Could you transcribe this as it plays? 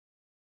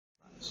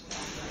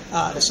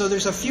So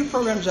there's a few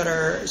programs that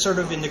are sort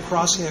of in the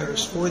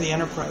crosshairs for the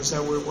enterprise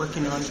that we're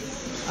working on.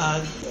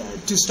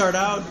 To start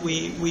out,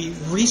 we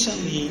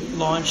recently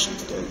launched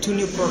 2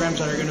 new programs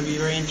that are going to be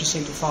very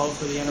interesting to follow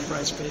for the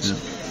enterprise space. Yeah.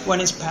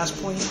 One is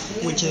Passpoint,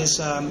 which is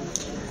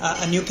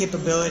a new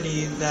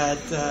capability that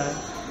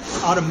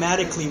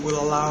automatically will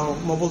allow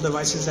mobile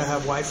devices that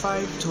have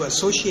Wi-Fi to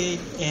associate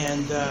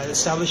and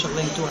establish a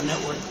link to a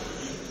network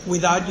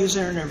without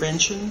user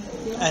intervention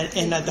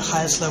and at the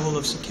highest level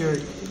of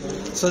security.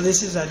 So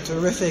this is a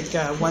terrific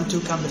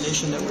 1-2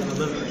 combination that we're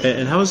delivering.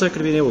 And how is that going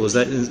to be enabled? Is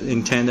that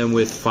in tandem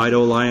with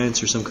FIDO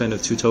Alliance or some kind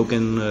of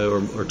 2-token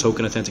or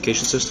token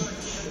authentication system?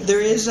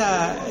 There is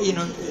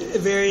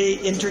very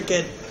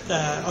intricate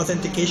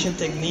authentication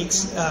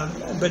techniques,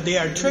 but they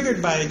are triggered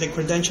by the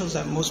credentials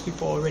that most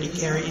people already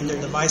carry in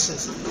their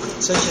devices,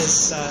 such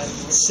as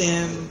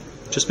SIM.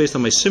 Just based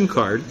on my SIM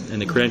card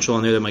and the credential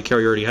on there that my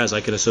carrier already has,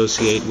 I can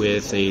associate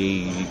with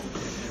a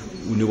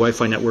new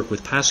Wi-Fi network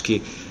with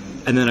passkey.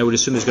 And then I would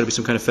assume there's going to be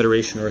some kind of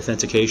federation or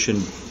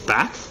authentication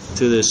back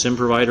to the SIM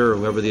provider or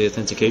whoever the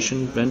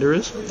authentication vendor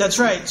is. That's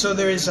right. So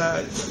there is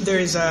a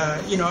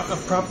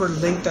proper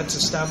link that's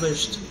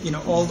established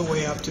all the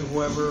way up to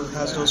whoever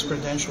has those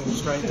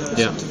credentials, right? The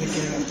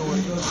certificating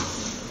authority.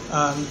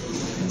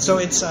 So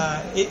it's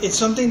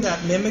something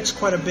that mimics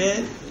quite a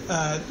bit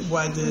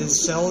what the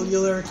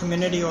cellular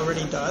community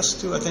already does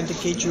to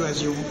authenticate you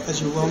as you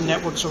roam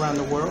networks around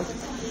the world.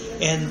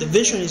 And the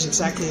vision is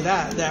exactly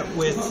that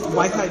with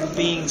Wi-Fi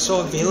being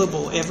so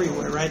available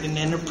everywhere, right, in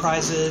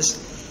enterprises,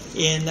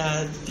 in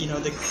the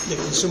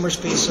consumer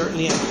space,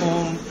 certainly at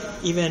home,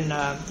 even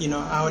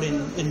out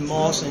in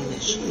malls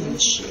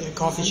and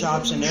coffee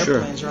shops and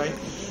airplanes, sure. Right?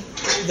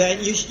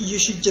 That you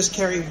should just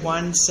carry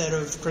one set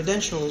of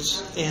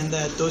credentials, and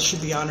that those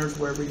should be honored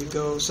wherever you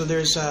go. So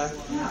there's all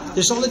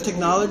the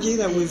technology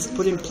that we've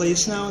put in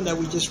place now and that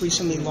we just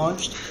recently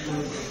launched.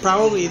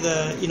 Probably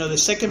the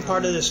second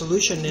part of the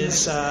solution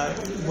is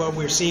what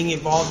we're seeing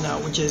evolve now,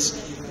 which is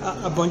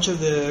a bunch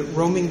of the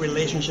roaming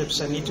relationships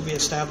that need to be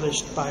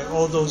established by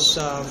all those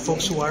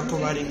folks who are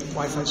providing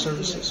Wi-Fi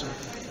services.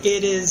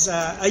 It is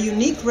a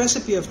unique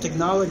recipe of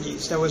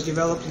technologies that was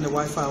developed in the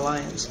Wi-Fi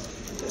Alliance.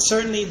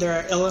 Certainly, there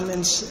are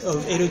elements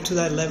of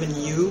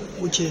 802.11u,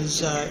 which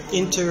is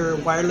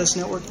inter-wireless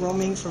network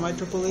roaming from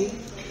IEEE.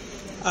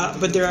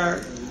 But there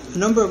are a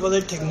number of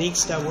other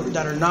techniques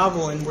that are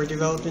novel and were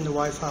developed in the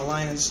Wi-Fi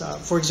Alliance.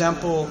 For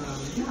example,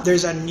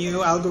 there's a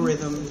new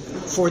algorithm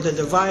for the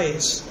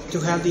device to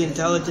have the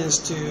intelligence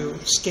to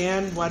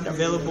scan what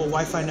available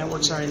Wi-Fi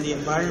networks are in the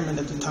environment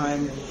at the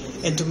time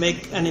and to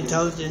make an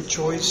intelligent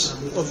choice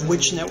of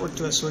which network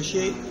to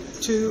associate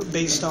to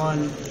based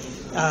on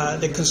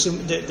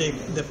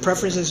the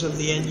preferences of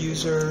the end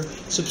user,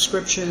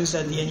 subscriptions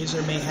that the end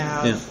user may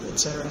have,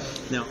 etc.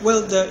 No.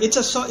 Well,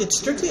 it's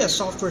strictly a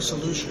software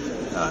solution,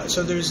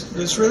 so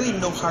there's really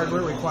no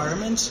hardware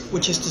requirements,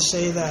 which is to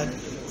say that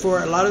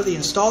for a lot of the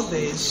installed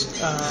base,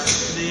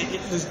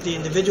 the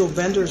individual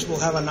vendors will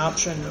have an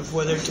option of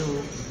whether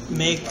to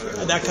make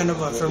that kind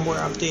of a firmware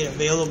update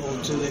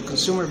available to the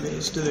consumer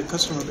base, to the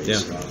customer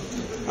base.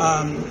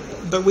 Yeah.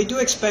 But we do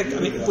expect,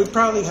 we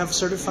probably have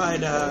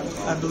certified,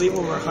 I believe,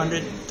 over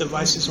 100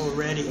 devices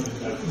already,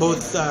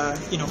 both,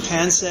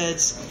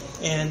 handsets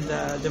and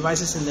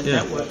devices in the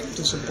network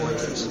to support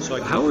this.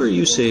 So how are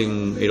you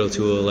seeing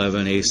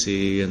 802.11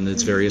 AC and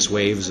its various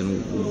waves,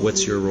 and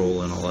what's your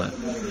role in all that?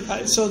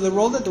 So the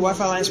role that the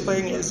Wi-Fi Alliance is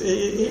playing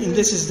and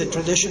this is the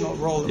traditional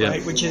role,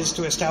 right, which is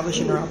to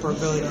establish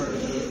interoperability.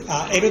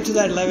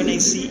 802.11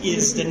 AC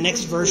is the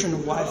next version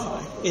of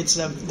Wi-Fi. It's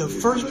the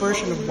first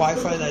version of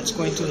Wi-Fi that's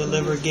going to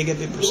deliver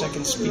gigabit per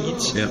second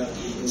speeds. Yeah.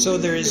 So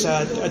there is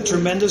a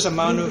tremendous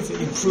amount of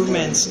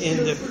improvements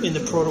in the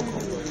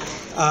protocol.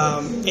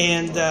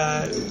 And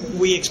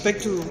we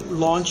expect to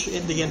launch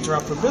the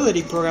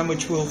interoperability program,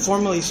 which will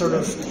formally sort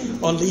of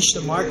unleash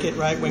the market,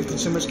 right, when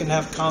consumers can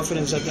have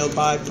confidence that they'll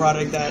buy a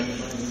product that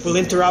will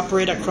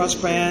interoperate across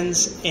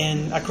brands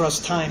and across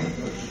time.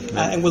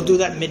 And we'll do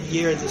that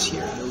mid-year this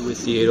year.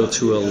 With the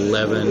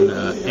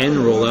 802.11n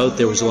rollout,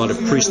 there was a lot of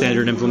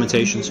pre-standard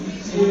implementations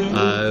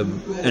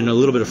and a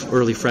little bit of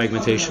early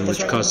fragmentation,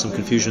 which caused some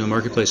confusion in the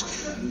marketplace.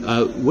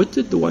 What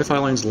did the Wi-Fi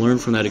Alliance learn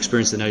from that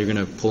experience that now you're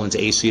going to pull into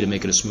AC to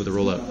make it a smoother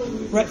rollout?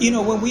 Right.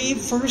 When we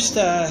first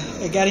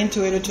got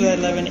into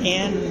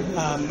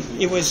 802.11n,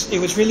 it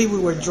was really we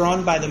were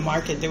drawn by the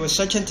market. There was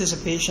such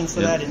anticipation for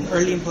that in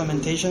early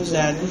implementations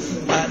that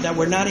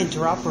were not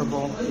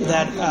interoperable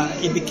that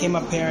it became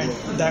apparent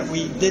that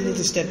we did need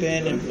to step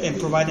in and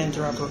provide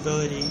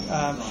interoperability.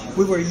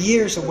 We were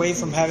years away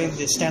from having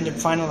the standard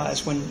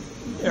finalized when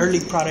early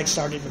products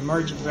started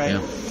emerging,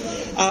 right?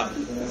 Yeah.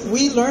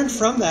 We learned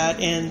from that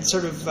and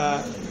sort of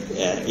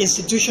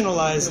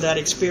institutionalized that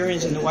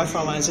experience in the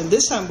Wi-Fi Alliance. And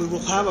this time we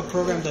will have a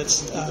program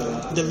that's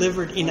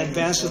delivered in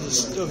advance of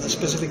the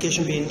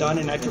specification being done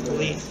in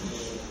IEEE.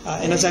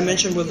 And as I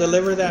mentioned, we'll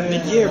deliver that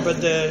mid-year,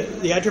 but the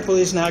IEEE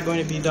is not going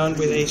to be done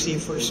with AC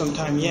for some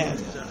time yet.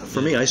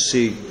 For me, I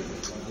see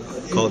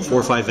call it 4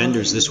 or 5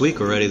 vendors this week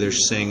already. They're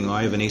saying,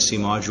 I have an AC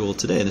module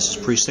today, and this is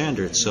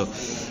pre-standard. So,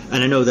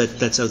 and I know that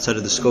that's outside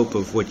of the scope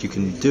of what you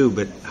can do,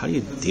 but how do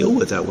you deal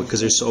with that? Because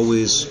there's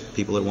always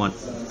people that want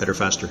better,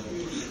 faster.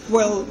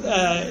 Well,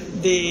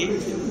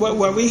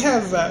 what we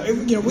have,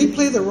 we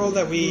play the role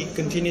that we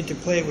continue to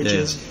play, which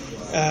is,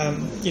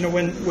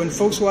 when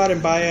folks go out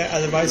and buy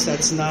a device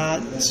that's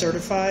not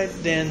certified,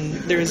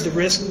 then there is the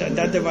risk that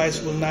that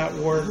device will not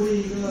work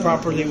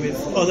properly with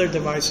other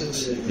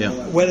devices,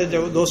 whether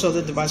those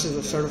other devices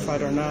are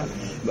certified or not.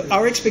 But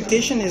our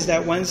expectation is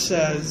that once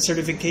the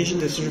certification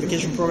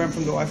program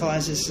from the Wi-Fi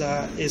Alliance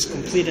is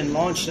complete and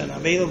launched and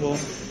available,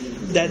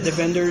 that the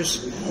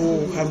vendors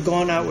who have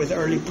gone out with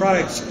early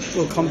products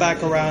will come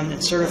back around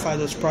and certify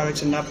those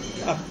products and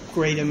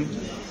upgrade them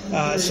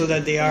so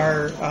that they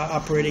are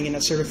operating in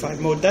a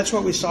certified mode. That's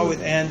what we saw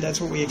with N. That's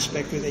what we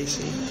expect with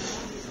AC.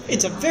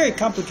 It's a very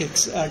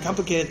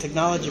complicated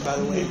technology, by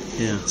the way.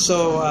 Yeah.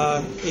 So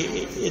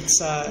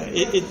it's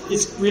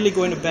really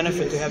going to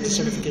benefit to have the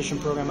certification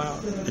program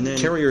out. And then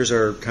carriers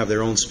have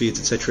their own speeds,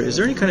 etc. Is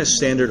there any kind of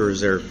standard, or is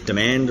there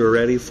demand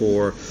already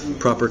for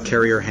proper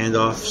carrier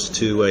handoffs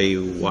to a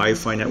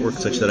Wi-Fi network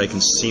such that I can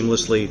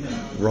seamlessly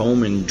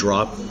roam and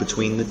drop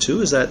between the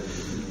two? Is that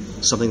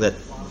something that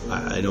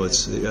I know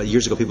it's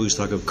years ago people used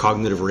to talk of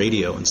cognitive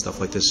radio and stuff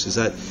like this. Is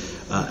that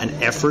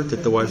an effort that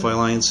the Wi-Fi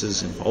Alliance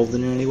is involved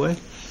in any way?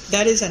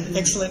 That is an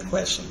excellent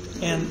question,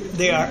 and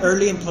there are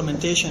early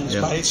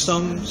implementations by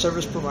some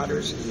service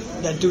providers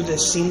that do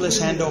this seamless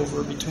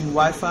handover between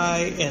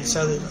Wi-Fi and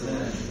cellular,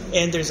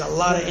 and there's a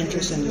lot of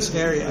interest in this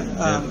area.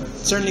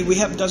 Certainly, we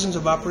have dozens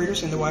of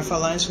operators in the Wi-Fi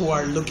Alliance who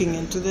are looking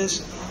into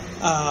this,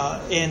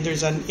 and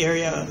there's an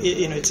area,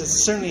 it's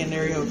certainly an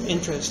area of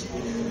interest.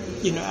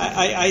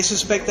 I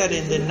suspect that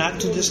in the not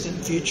too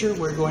distant future,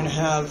 we're going to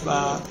have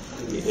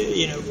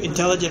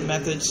intelligent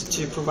methods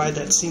to provide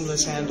that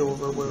seamless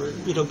handover where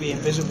it'll be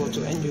invisible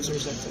to end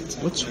users.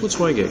 What's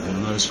WiGig?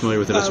 I'm not as familiar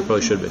with it as I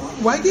probably should be.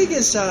 WiGig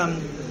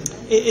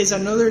is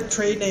another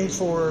trade name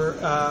for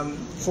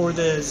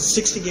the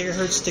 60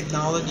 gigahertz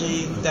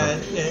technology that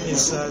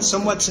is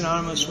somewhat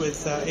synonymous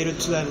with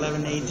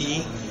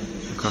 802.11ad.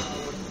 Okay.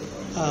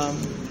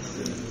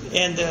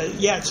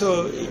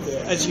 So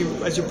as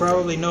you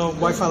probably know,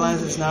 Wi-Fi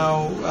Alliance is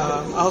now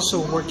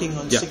also working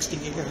on 60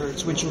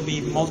 gigahertz, which will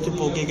be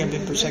multiple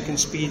gigabit per second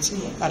speeds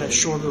at a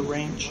shorter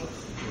range.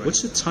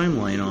 What's the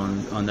timeline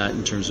on that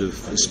in terms of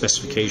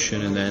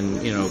specification and then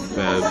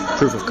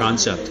proof of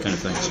concept kind of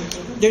things?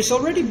 There's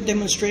already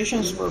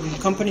demonstrations from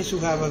companies who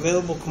have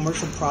available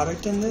commercial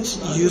product in this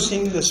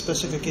using the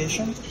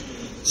specification.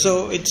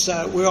 So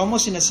we're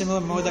almost in a similar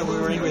mode that we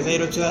were in with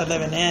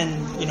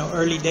 802.11n,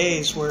 early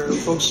days, where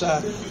folks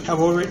have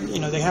already,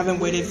 they haven't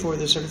waited for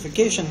the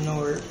certification,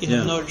 nor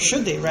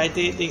should they, right?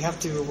 They have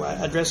to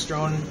address their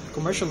own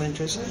commercial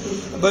interests.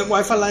 But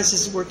Wi-Fi Alliance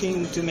is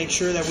working to make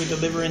sure that we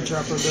deliver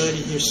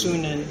interoperability here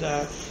soon, and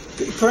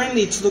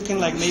currently it's looking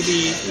like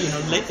maybe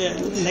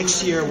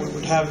next year we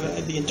would have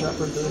the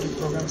interoperability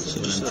program. So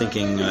I'm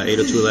thinking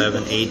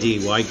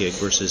 802.11ad WiGig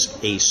versus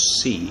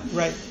AC.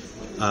 Right.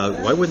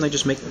 Why wouldn't I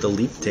just make the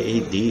leap to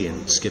AD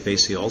and skip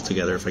AC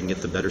altogether if I can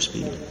get the better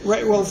speed?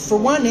 Right. Well, for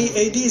one,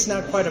 AD is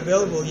not quite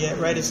available yet,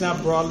 right? It's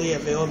not broadly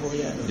available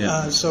yet.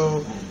 Yeah.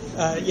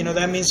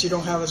 That means you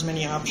don't have as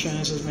many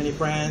options, as many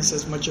brands,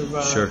 as much of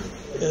the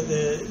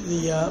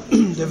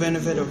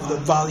benefit of the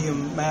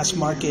volume mass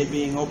market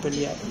being open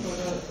yet.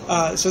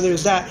 So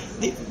there's that.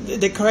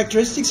 The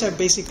characteristics are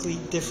basically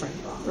different,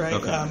 right?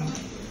 Okay.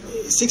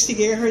 60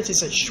 gigahertz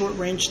is a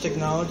short-range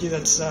technology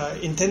that's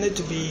intended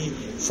to be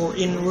for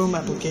in-room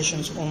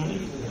applications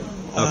only.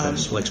 Okay,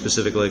 so like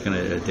specifically like in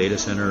a data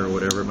center or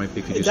whatever it might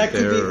be, could use that it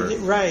there? Could be,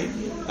 right.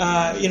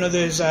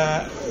 There's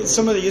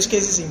some of the use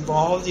cases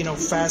involved,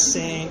 fast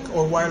sync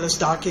or wireless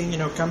docking,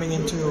 coming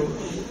into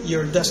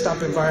your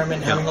desktop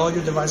environment, having all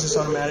your devices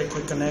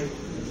automatically connect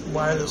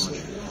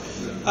wirelessly.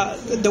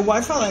 The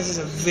Wi-Fi Alliance is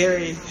a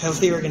very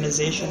healthy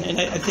organization, and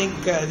I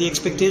think the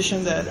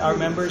expectation that our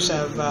members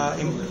have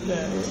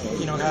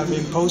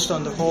imposed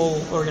on the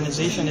whole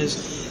organization is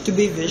to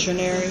be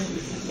visionary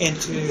and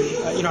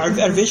to,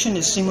 our vision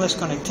is seamless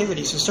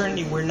connectivity. So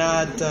certainly we're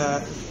not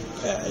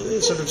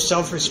sort of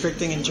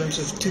self-restricting in terms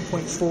of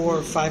 2.4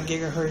 or 5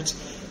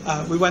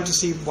 gigahertz. We want to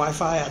see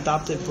Wi-Fi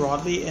adopted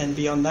broadly, and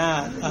beyond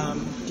that,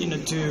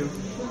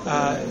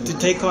 to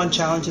take on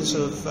challenges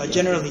of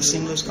generally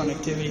seamless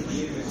connectivity.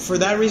 For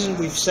that reason,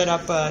 we've set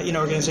up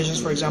organizations,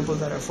 for example,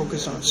 that are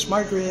focused on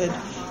smart grid.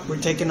 We're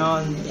taking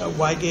on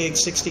WiGig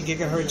 60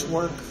 gigahertz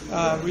work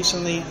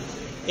recently,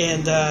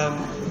 and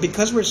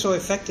because we're so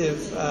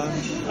effective,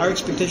 our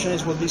expectation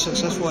is we'll be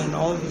successful in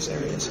all of these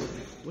areas.